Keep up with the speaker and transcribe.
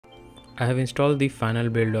I have installed the final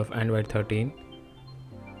build of Android 13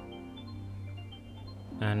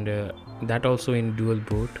 and that also in dual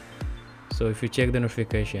boot. So if you check the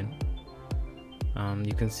notification,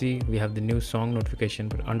 you can see we have the new song notification,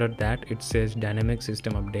 but under that it says dynamic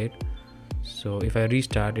system update. So if I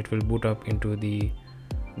restart, it will boot up into the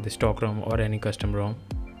stock ROM or any custom ROM.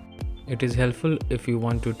 It is helpful if you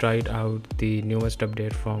want to try it out the newest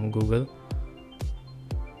update from Google,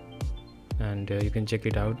 and you can check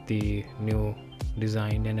it out, the new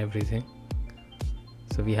design and everything.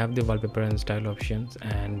 So we have the wallpaper and style options,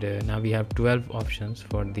 and now we have 12 options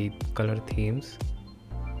for the color themes.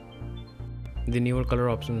 The newer color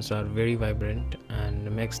options are very vibrant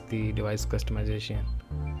and makes the device customization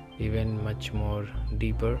even much more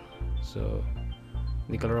deeper. So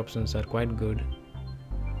the color options are quite good,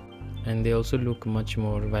 and they also look much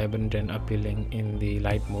more vibrant and appealing in the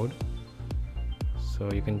light mode.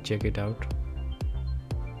 So you can check it out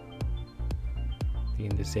in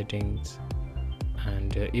the settings,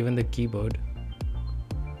 and even the keyboard,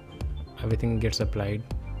 everything gets applied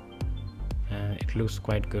and it looks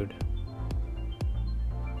quite good.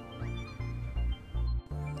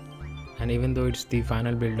 And even though it's the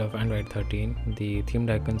final build of Android 13, the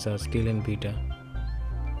themed icons are still in beta.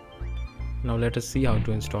 Now let us see how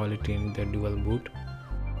to install it in the dual boot.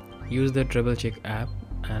 Use the Treble Check app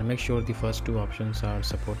and make sure the first two options are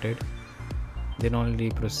supported, then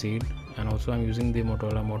only proceed. And also I'm using the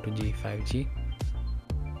Motorola Moto G 5G.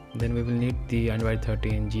 Then we will need the Android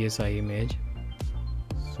 13 GSI image.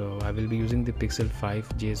 So I will be using the Pixel 5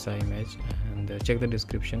 GSI image, and check the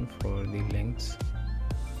description for the links.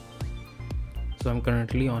 So I'm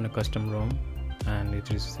currently on a custom ROM, and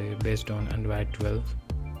it is based on Android 12.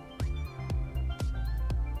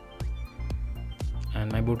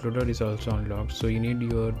 And my bootloader is also unlocked, so you need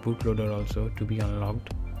your bootloader also to be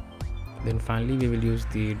unlocked. Then finally we will use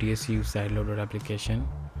the DSU Sideload application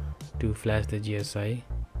to flash the GSI.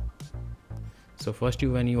 So first,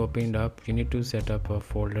 when you open it up, you need to set up a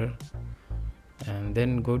folder, and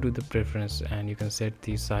then go to the preference, and you can set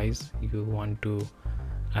the size you want to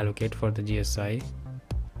allocate for the GSI.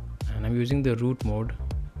 And I'm using the root mode,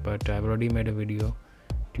 but I've already made a video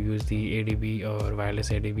to use the ADB or wireless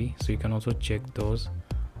ADB, so you can also check those.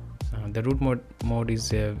 The root mode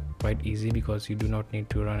is quite easy because you do not need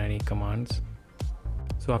to run any commands.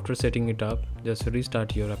 So after setting it up, just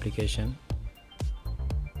restart your application.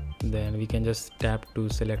 Then we can just tap to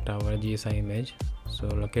select our GSI image. So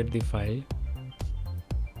locate the file,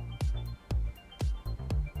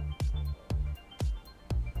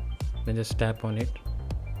 then just tap on it.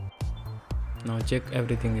 Now check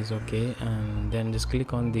everything is okay, and then just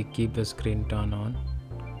click on the keep the screen turn on,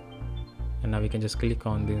 and now we can just click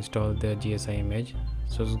on the install the GSI image.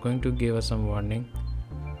 So it's going to give us some warning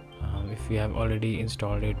if we have already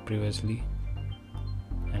installed it previously.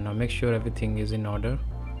 And now make sure everything is in order,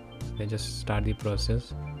 then just start the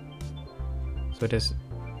process. So it has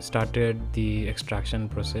started the extraction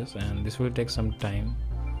process, and this will take some time,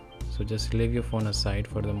 so just leave your phone aside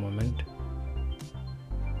for the moment.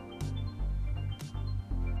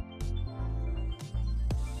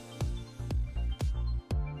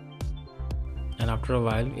 And after a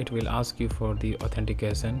while, it will ask you for the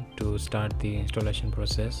authentication to start the installation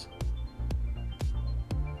process.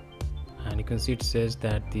 And you can see it says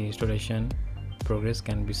that the installation progress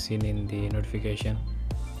can be seen in the notification.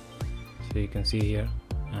 So you can see here,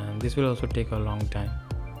 and this will also take a long time.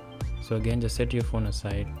 So again, just set your phone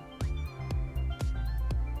aside.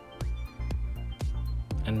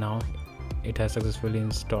 And now it has successfully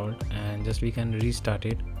installed, and just we can restart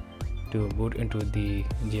it to boot into the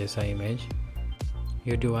GSI image.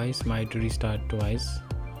 Your device might restart twice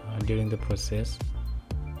during the process,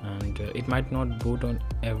 and it might not boot on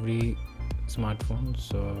every smartphone,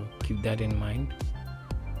 so keep that in mind.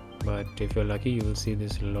 But if you're lucky, you will see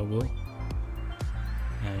this logo,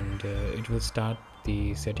 and it will start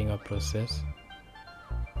the setting up process.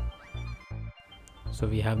 So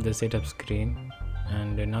we have the setup screen,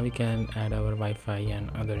 and now we can add our Wi-Fi and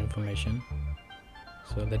other information.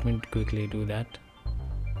 So let me quickly do that.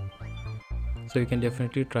 So you can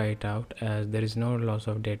definitely try it out, as there is no loss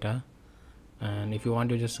of data. And if you want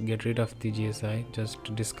to just get rid of the GSI,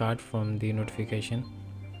 just discard from the notification.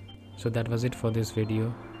 So that was it for this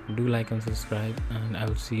video. Do like and subscribe, and I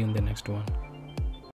will see you in the next one.